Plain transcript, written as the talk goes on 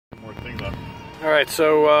Alright,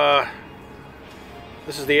 so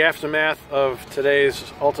this is the aftermath of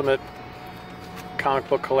today's ultimate comic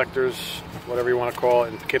book collectors, whatever you want to call it,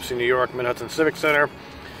 in Poughkeepsie, New York, Mid-Hudson Civic Center.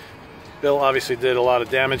 Bill obviously did a lot of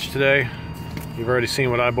damage today. You've already seen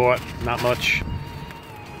what I bought, not much.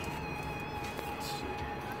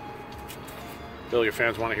 Bill, your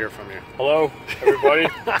fans want to hear from you. Hello, everybody.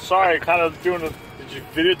 Sorry, kind of doing a... Did you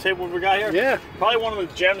videotape what we got here? Yeah. Probably one of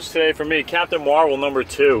the gems today for me, Captain Marvel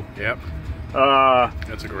 #2. Yep.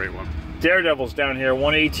 That's a great one. Daredevil's down here,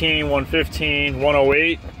 118, 115,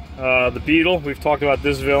 108. The Beetle, we've talked about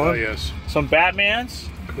this villain. Oh, yes. Some Batmans.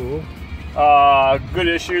 Cool. Good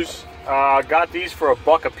issues. Got these for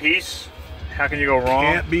 $1 a piece. How can you go wrong?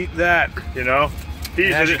 Can't beat that. You know?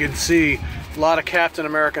 These, as you can see, a lot of Captain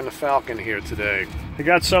America and the Falcon here today. We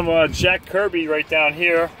got some Jack Kirby right down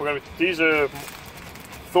here. These are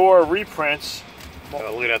Thor reprints.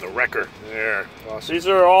 Oh, look at that, the Wrecker. There. Awesome. These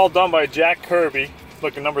are all done by Jack Kirby.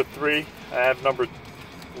 Look at #3. I have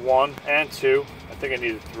 #1 and 2. I think I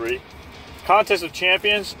needed 3. Contest of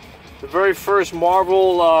Champions. The very first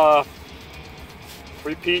Marvel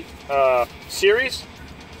repeat series.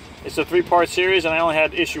 It's a 3-part series, and I only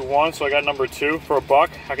had issue 1, so I got #2 for $1.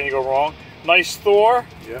 How can you go wrong? Nice Thor.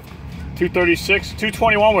 Yep. 236,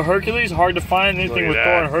 221 with Hercules. Hard to find anything with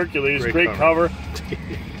Thor and Hercules. Great cover.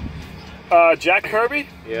 Jack Kirby.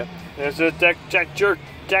 Yeah. There's a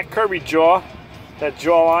Jack Kirby jaw. That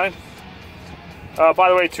jawline. By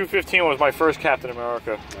the way, 215 was my first Captain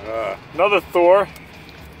America. Another Thor.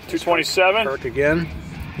 227. Kirk again.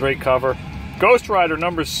 Great cover. Ghost Rider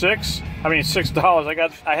 #6. I mean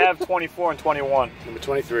 $6. I have 24 and 21.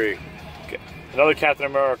 #23. Okay. Another Captain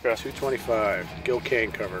America. 225. Gil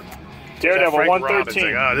Kane cover. Daredevil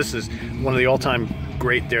 113. Like, this is one of the all-time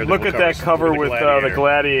great Daredevil covers. Look at covers. that cover with Gladiator. the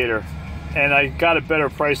Gladiator. And I got a better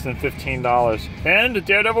price than $15. And the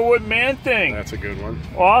Daredevil with Man-Thing. That's a good one.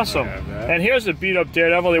 Awesome. And here's the beat-up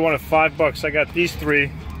Daredevil. They wanted $5. I got these 3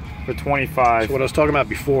 for 25. So what I was talking about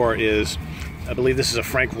before is, I believe this is a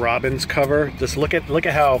Frank Robbins cover. Just look at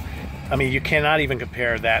how, I mean, you cannot even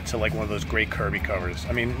compare that to like one of those great Kirby covers.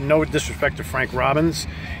 I mean, no disrespect to Frank Robbins,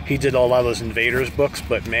 he did a lot of those Invaders books,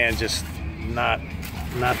 but man, just not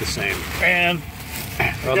the same. And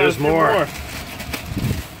oh, there's more. Let's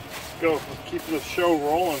go. Let's keep the show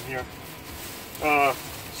rolling here.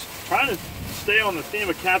 Trying to stay on the theme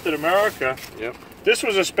of Captain America. Yep. This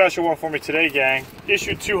was a special one for me today, gang.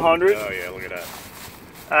 Issue 200. Oh yeah, look at that.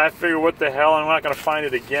 I figured, what the hell, I'm not going to find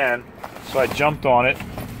it again. So I jumped on it.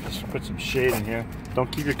 Just put some shade in here.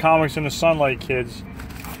 Don't keep your comics in the sunlight, kids.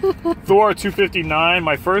 Thor 259.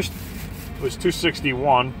 My first was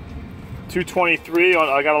 261. 223.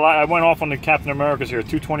 I got a lot. I went off on the Captain Americas here.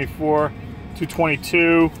 224,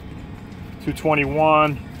 222,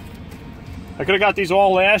 221. I could have got these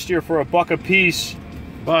all last year for $1 a piece,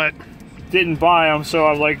 but didn't buy them. So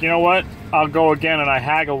I was like, you know what? I'll go again, and I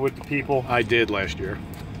haggled with the people. I did last year.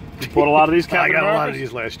 You bought a lot of these Captain Americas? I got Americas? a lot of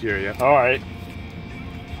these last year, yeah. All right.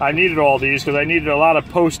 I needed all these because I needed a lot of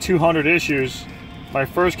post-200 issues. My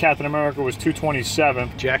first Captain America was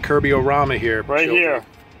 227. Jack Kirby-orama here. Right here.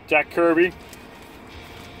 Jack Kirby.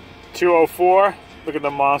 204. Look at the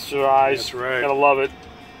monster eyes. That's right. Gotta love it.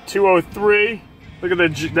 203. Look at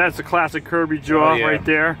that's the classic Kirby jaw right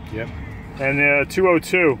there. Yep. And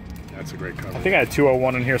 202. That's a great cover. I think I had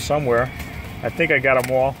 201 in here somewhere. I think I got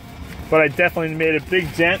them all. But I definitely made a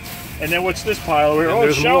big dent. And then what's this pile over here?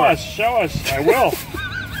 Oh, show us, show us. I will.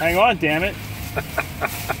 Hang on, damn it.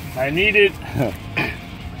 I needed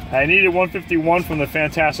 151 from the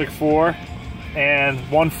Fantastic Four, and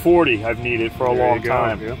 140 I've needed for a long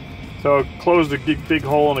time. Yep. So it closed a big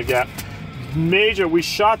hole in the gap. Major, we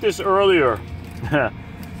shot this earlier.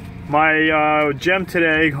 My gem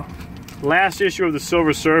today, last issue of the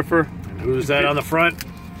Silver Surfer. And who's that on the front?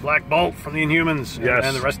 Black Bolt from the Inhumans. Yes.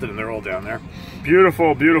 And the rest of them, they're all down there.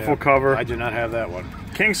 Beautiful, beautiful cover. I do not have that one.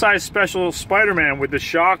 King size special Spider-Man with the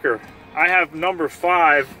Shocker. I have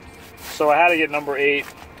 #5, so I had to get #8.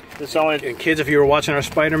 It's only. And kids, if you were watching our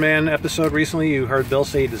Spider-Man episode recently, you heard Bill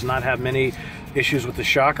say he does not have many issues with the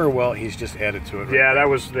Shocker. Well, he's just added to it. Right yeah, there. that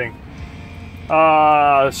was the thing.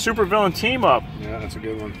 Super villain team up. Yeah, that's a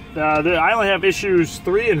good one. I only have issues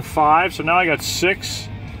 3 and 5, so now I got 6,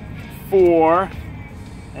 4,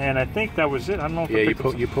 and I think that was it. I don't know if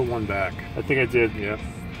you put one back. I think I did. Yeah.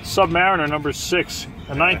 Submariner #6,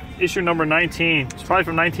 issue number 19. It's probably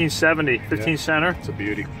from 1970. 15 center. It's a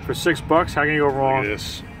beauty. For $6. How can you go wrong? Look at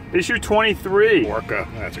this. Issue 23. Orca.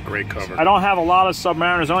 That's a great cover. I don't have a lot of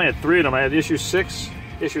Submariners. I only had 3 of them. I had issue 6,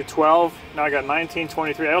 issue 12. Now I got 19,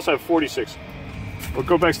 23. I also have 46. We'll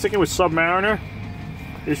go back sticking with Submariner.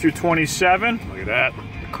 Issue 27. Look at that.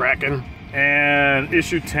 The Kraken. and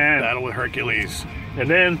issue 10. Battle with Hercules. And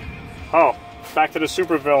then, oh, back to the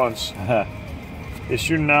supervillains.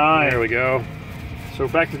 Issue 9. There we go. So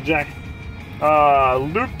back to Jack.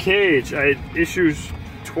 Luke Cage. I had issues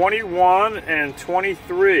 21 and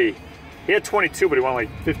 23. He had 22, but he wanted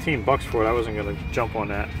like 15 bucks for it. I wasn't gonna jump on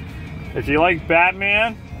that. If you like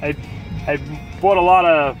Batman, I bought a lot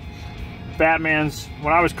of Batmans.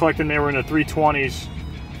 When I was collecting, they were in the 320s.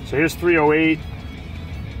 So here's 308,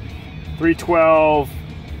 312,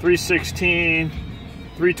 316,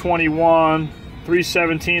 321,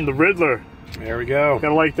 317, the Riddler. There we go.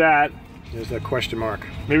 Gotta like that. There's that question mark.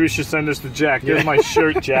 Maybe we should send this to Jack. There's my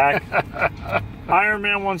shirt, Jack. Iron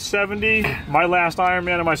Man 170. My last Iron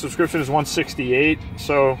Man in my subscription is 168,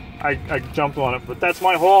 so I jumped on it. But that's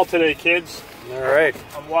my haul today, kids. All right.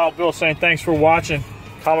 I'm Wild Bill saying thanks for watching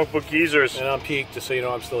Comic Book Geezers. And I'm Pete, just so you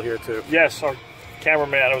know I'm still here too. Yes, our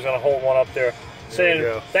cameraman. I was going to hold one up there.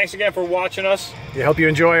 Saying thanks again for watching us. Yeah, hope you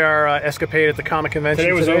enjoy our escapade at the comic convention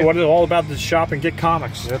Today was what it's all about, the shop and get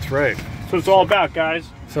comics. That's right. That's what it's all about, guys.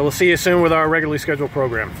 So we'll see you soon with our regularly scheduled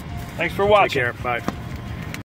program. Thanks for watching. Take care. Bye.